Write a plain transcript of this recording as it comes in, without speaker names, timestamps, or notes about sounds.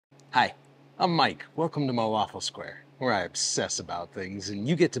Hi, I'm Mike. Welcome to my Waffle Square, where I obsess about things and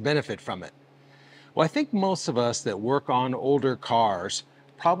you get to benefit from it. Well, I think most of us that work on older cars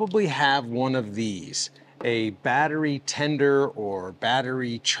probably have one of these, a battery tender or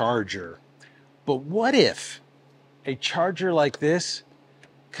battery charger. But what if a charger like this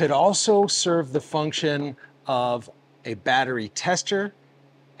could also serve the function of a battery tester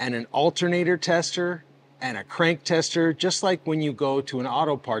and an alternator tester and a crank tester, just like when you go to an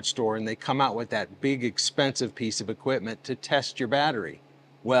auto parts store and they come out with that big expensive piece of equipment to test your battery.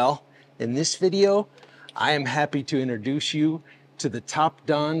 Well, in this video, I am happy to introduce you to the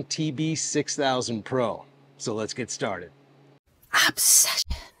TOPDON TB6000 Pro. So let's get started. Obsession.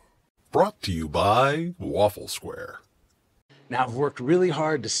 Brought to you by Waffle Square. Now, I've worked really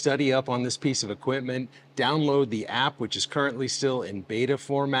hard to study up on this piece of equipment, download the app, which is currently still in beta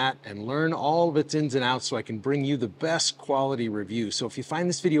format, and learn all of its ins and outs so I can bring you the best quality review. So if you find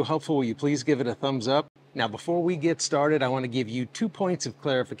this video helpful, will you please give it a thumbs up? Now, before we get started, I want to give you 2 points of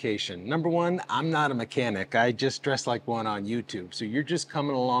clarification. Number one, I'm not a mechanic. I just dress like one on YouTube. So you're just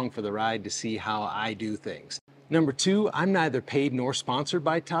coming along for the ride to see how I do things. Number two, I'm neither paid nor sponsored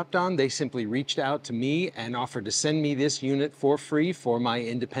by TOPDON. They simply reached out to me and offered to send me this unit for free for my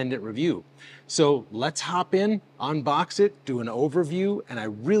independent review. So let's hop in, unbox it, do an overview, and I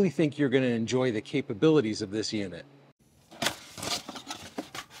really think you're going to enjoy the capabilities of this unit.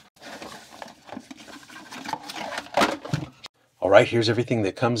 All right, here's everything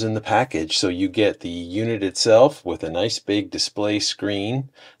that comes in the package. So you get the unit itself with a nice big display screen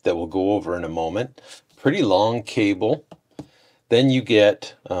that we'll go over in a moment. Pretty long cable. Then you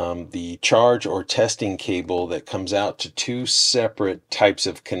get the charge or testing cable that comes out to 2 separate types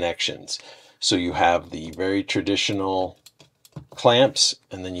of connections. So you have the very traditional clamps,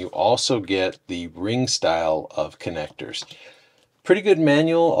 and then you also get the ring style of connectors. Pretty good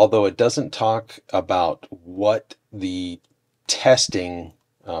manual, although it doesn't talk about what the testing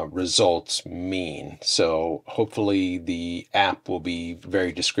results mean. So hopefully the app will be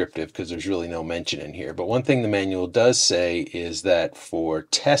very descriptive because there's really no mention in here. But one thing the manual does say is that for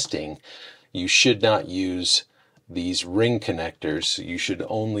testing, you should not use these ring connectors. You should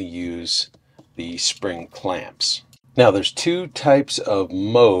only use the spring clamps. Now there's 2 types of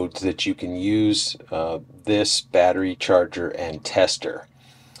modes that you can use this battery charger and tester.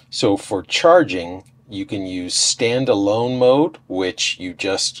 So for charging, you can use standalone mode, which you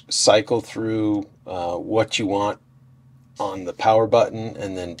just cycle through what you want on the power button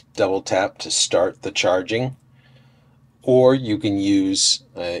and then double tap to start the charging. Or you can use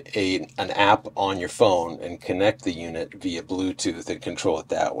an app on your phone and connect the unit via Bluetooth and control it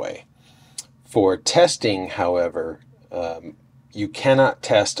that way. For testing, however, you cannot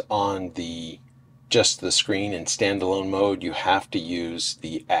test on just the screen in standalone mode. You have to use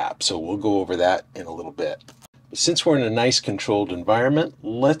the app. So we'll go over that in a little bit. Since we're in a nice controlled environment,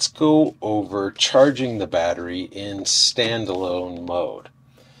 let's go over charging the battery in standalone mode.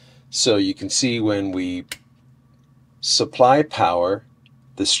 So you can see when we supply power,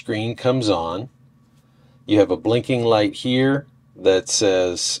 the screen comes on. You have a blinking light here that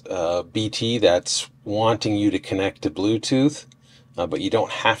says BT, that's wanting you to connect to Bluetooth. But you don't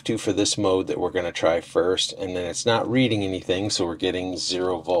have to for this mode that we're going to try first. And then it's not reading anything, so we're getting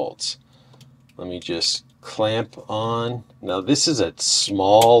 0 volts. Let me just clamp on. Now this is a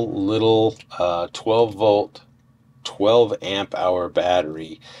small little 12 volt, 12 amp hour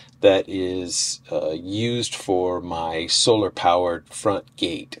battery that is used for my solar powered front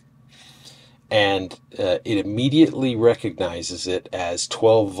gate. And it immediately recognizes it as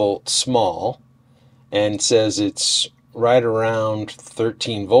 12 volt small and says it's right around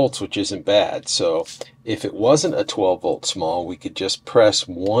 13 volts, which isn't bad. So if it wasn't a 12 volt small, we could just press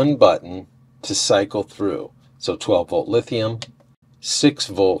one button to cycle through. So 12 volt lithium, 6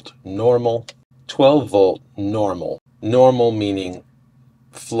 volt normal, 12 volt normal. Normal meaning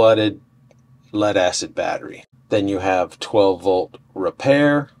flooded lead acid battery. Then you have 12 volt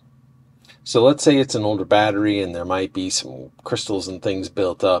repair. So let's say it's an older battery and there might be some crystals and things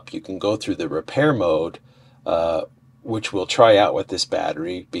built up. You can go through the repair mode, which we'll try out with this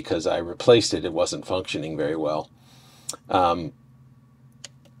battery because I replaced it. It wasn't functioning very well.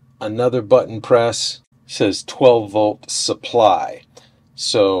 Another button press says 12 volt supply.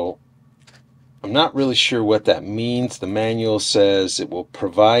 So I'm not really sure what that means. The manual says it will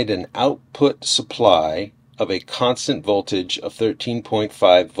provide an output supply of a constant voltage of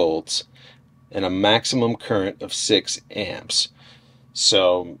 13.5 volts and a maximum current of 6 amps.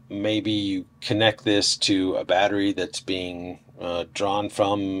 So maybe you connect this to a battery that's being drawn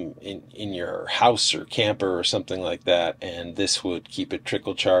from in your house or camper or something like that, and this would keep it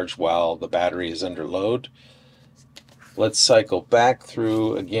trickle charged while the battery is under load. Let's cycle back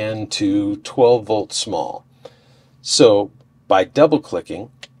through again to 12 volt small. So by double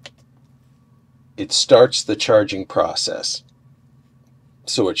clicking, it starts the charging process.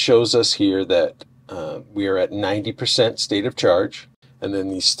 So it shows us here that we are at 90% state of charge, and then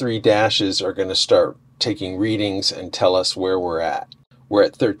these three dashes are going to start taking readings and tell us where we're at. We're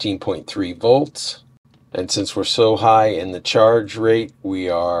at 13.3 volts, and since we're so high in the charge rate, we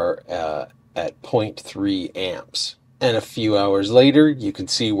are at 0.3 amps. And a few hours later, you can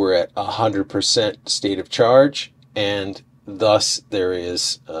see we're at 100% state of charge, and thus there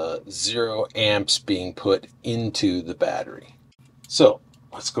is 0 amps being put into the battery. So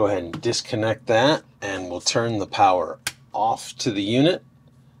let's go ahead and disconnect that, and we'll turn the power off to the unit.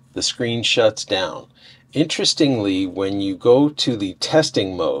 The screen shuts down. Interestingly, when you go to the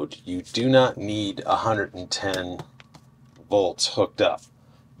testing mode, you do not need 110 volts hooked up.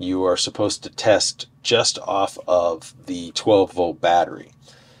 You are supposed to test just off of the 12 volt battery.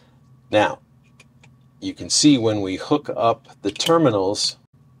 Now, you can see when we hook up the terminals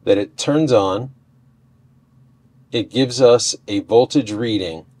that it turns on. It gives us a voltage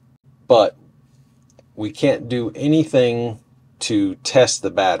reading, but we can't do anything to test the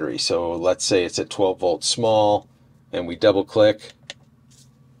battery. So let's say it's at 12 volts small and we double click,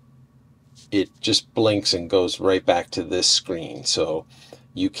 it just blinks and goes right back to this screen. So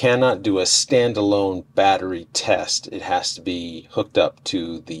you cannot do a standalone battery test. It has to be hooked up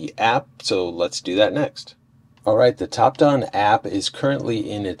to the app. So let's do that next. All right, the TOPDON app is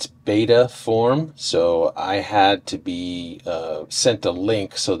currently in its beta form, so I had to be sent a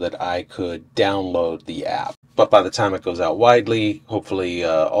link so that I could download the app. But by the time it goes out widely, hopefully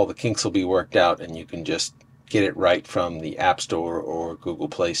all the kinks will be worked out and you can just get it right from the App Store or Google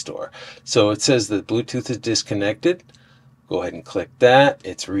Play Store. So it says that Bluetooth is disconnected. Go ahead and click that.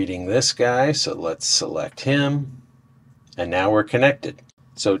 It's reading this guy, so let's select him. And now we're connected.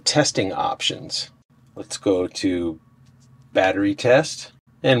 So testing options. Let's go to battery test,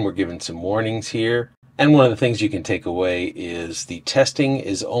 and we're given some warnings here. And one of the things you can take away is the testing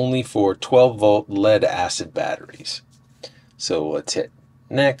is only for 12 volt lead acid batteries. So let's hit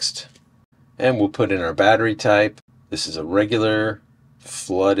next, and we'll put in our battery type. This is a regular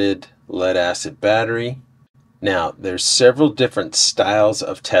flooded lead acid battery. Now, there's several different styles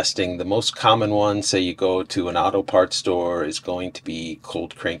of testing. The most common one, say you go to an auto parts store, is going to be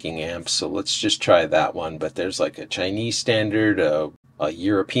cold cranking amps. So let's just try that one. But there's like a Chinese standard, a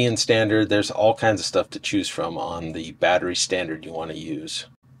European standard. There's all kinds of stuff to choose from on the battery standard you want to use.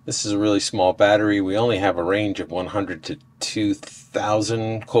 This is a really small battery. We only have a range of 100 to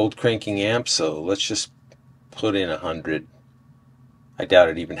 2,000 cold cranking amps. So let's just put in 100. I doubt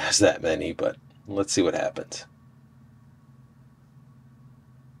it even has that many, but let's see what happens.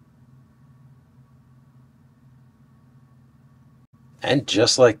 And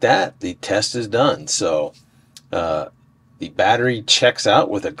just like that, the test is done. So the battery checks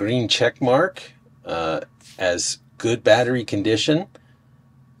out with a green check mark as good battery condition.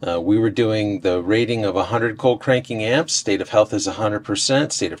 We were doing the rating of 100 cold cranking amps. State of health is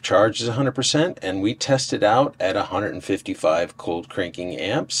 100%. State of charge is 100%. And we tested out at 155 cold cranking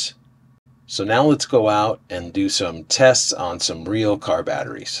amps. So now let's go out and do some tests on some real car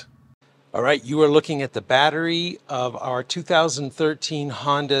batteries. All right, you are looking at the battery of our 2013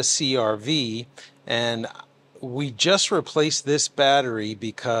 Honda CR-V, and we just replaced this battery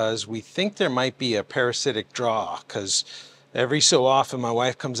because we think there might be a parasitic draw, because every so often my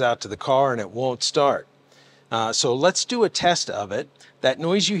wife comes out to the car and it won't start. So let's do a test of it. That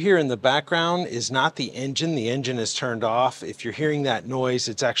noise you hear in the background is not the engine. The engine is turned off. If you're hearing that noise,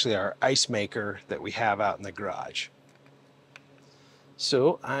 it's actually our ice maker that we have out in the garage.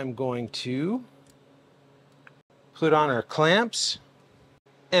 So I'm going to put on our clamps,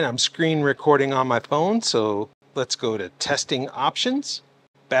 and I'm screen recording on my phone. So let's go to testing options,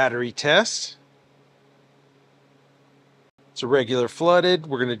 battery test. It's a regular flooded.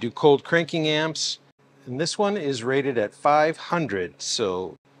 We're going to do cold cranking amps. And this one is rated at 500,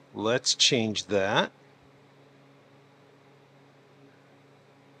 so let's change that.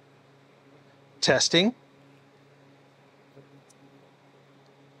 Testing.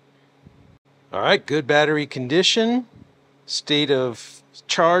 All right, good battery condition, state of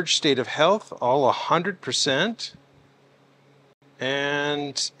charge, state of health, all 100%.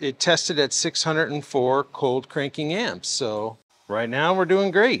 And it tested at 604 cold cranking amps, so right now we're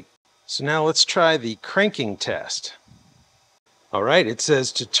doing great. So now let's try the cranking test. All right, it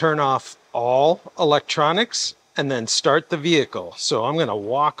says to turn off all electronics and then start the vehicle. So I'm going to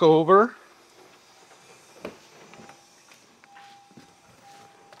walk over.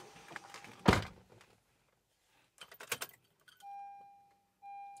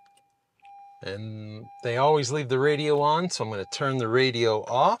 And they always leave the radio on, so I'm going to turn the radio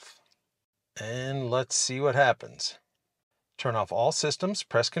off. And let's see what happens. Turn off all systems,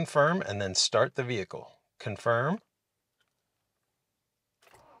 press confirm, and then start the vehicle. Confirm.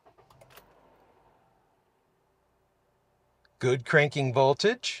 Good cranking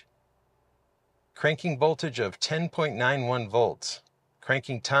voltage. Cranking voltage of 10.91 volts.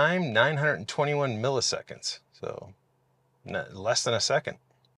 Cranking time 921 milliseconds. So less than a second.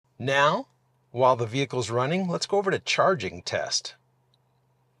 Now, while the vehicle's running, let's go over to charging test.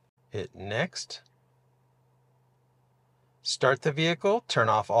 Hit next. Start the vehicle, turn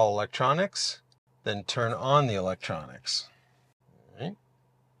off all electronics, then turn on the electronics. All right.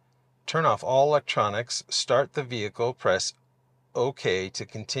 Turn off all electronics, start the vehicle, press OK to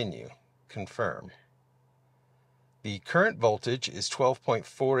continue. Confirm. The current voltage is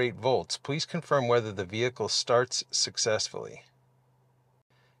 12.48 volts. Please confirm whether the vehicle starts successfully.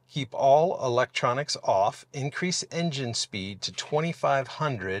 Keep all electronics off. Increase engine speed to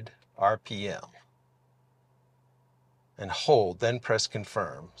 2,500 RPM. And hold, then press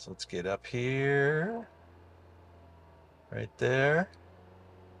confirm. So let's get up here. Right there.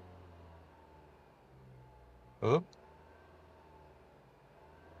 Oop.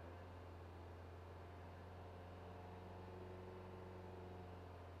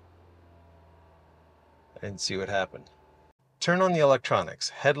 And see what happened. Turn on the electronics,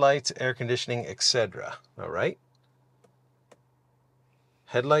 headlights, air conditioning, etc. All right.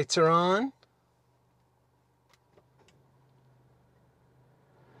 Headlights are on.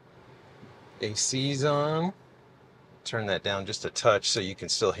 AC's on. Turn that down just a touch so you can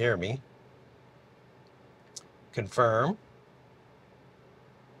still hear me. Confirm.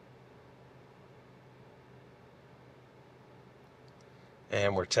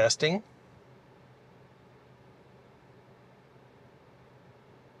 And we're testing.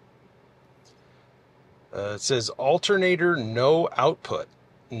 It says alternator no output,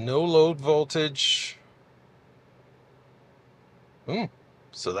 no load voltage.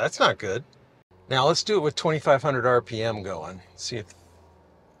 So that's not good. Now let's do it with 2,500 RPM going. See if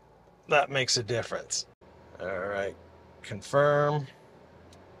that makes a difference. All right, confirm.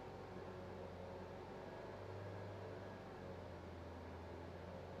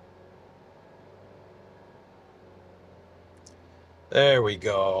 There we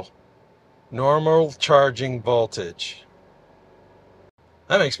go. Normal charging voltage.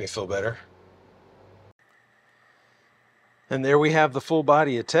 That makes me feel better. And there we have the full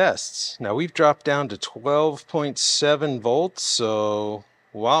body of tests. Now we've dropped down to 12.7 volts. So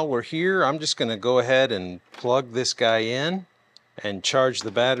while we're here, I'm just going to go ahead and plug this guy in and charge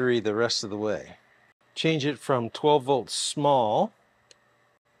the battery the rest of the way. Change it from 12 volt small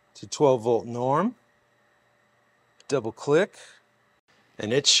to 12 volt norm. Double click.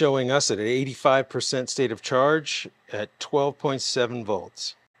 And it's showing us at an 85% state of charge at 12.7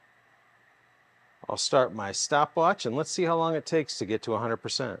 volts. I'll start my stopwatch and let's see how long it takes to get to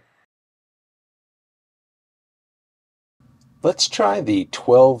 100%. Let's try the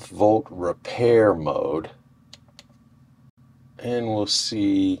 12 volt repair mode and we'll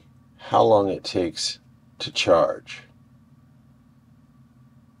see how long it takes to charge.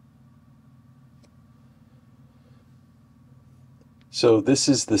 So this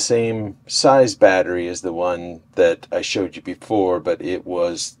is the same size battery as the one that I showed you before, but it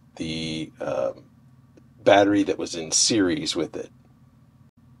was the battery that was in series with it.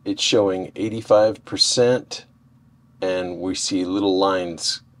 It's showing 85%, and we see little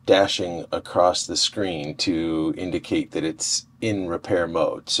lines dashing across the screen to indicate that it's in repair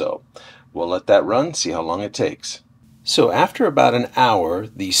mode. So we'll let that run, see how long it takes. So after about an hour,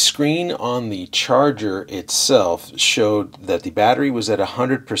 the screen on the charger itself showed that the battery was at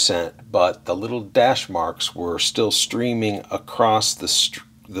 100%, but the little dash marks were still streaming across the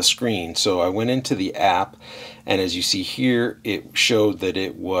screen. So I went into the app, and as you see here, it showed that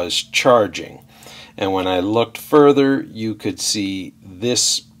it was charging. And when I looked further, you could see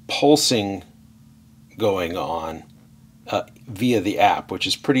this pulsing going on via the app, which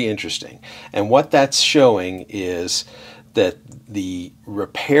is pretty interesting. And what that's showing is that the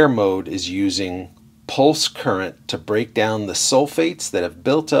repair mode is using pulse current to break down the sulfates that have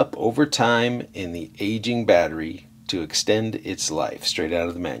built up over time in the aging battery to extend its life, straight out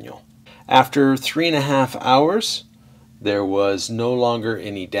of the manual. After 3.5 hours, there was no longer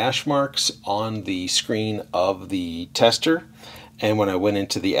any dash marks on the screen of the tester, And when I went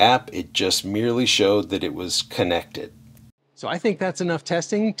into the app, it just merely showed that it was connected. So I think that's enough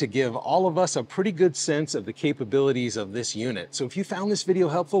testing to give all of us a pretty good sense of the capabilities of this unit. So if you found this video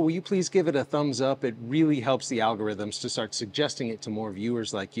helpful, will you please give it a thumbs up? It really helps the algorithms to start suggesting it to more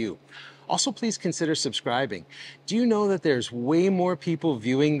viewers like you. Also, please consider subscribing. Do you know that there's way more people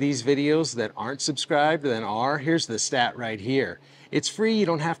viewing these videos that aren't subscribed than are? Here's the stat right here. It's free, you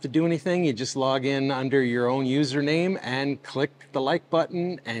don't have to do anything. You just log in under your own username and click the like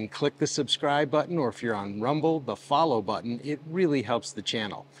button and click the subscribe button, or if you're on Rumble, the follow button. It really helps the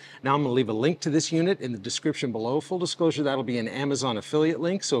channel. Now I'm gonna leave a link to this unit in the description below. Full disclosure, that'll be an Amazon affiliate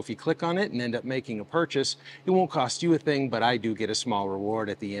link, so if you click on it and end up making a purchase, it won't cost you a thing, but I do get a small reward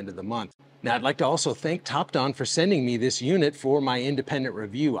at the end of the month. Now, I'd like to also thank TOPDON for sending me this unit for my independent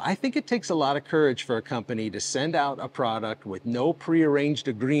review. I think it takes a lot of courage for a company to send out a product with no prearranged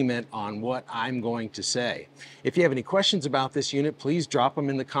agreement on what I'm going to say. If you have any questions about this unit, please drop them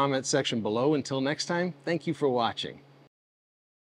in the comment section below. Until next time, thank you for watching.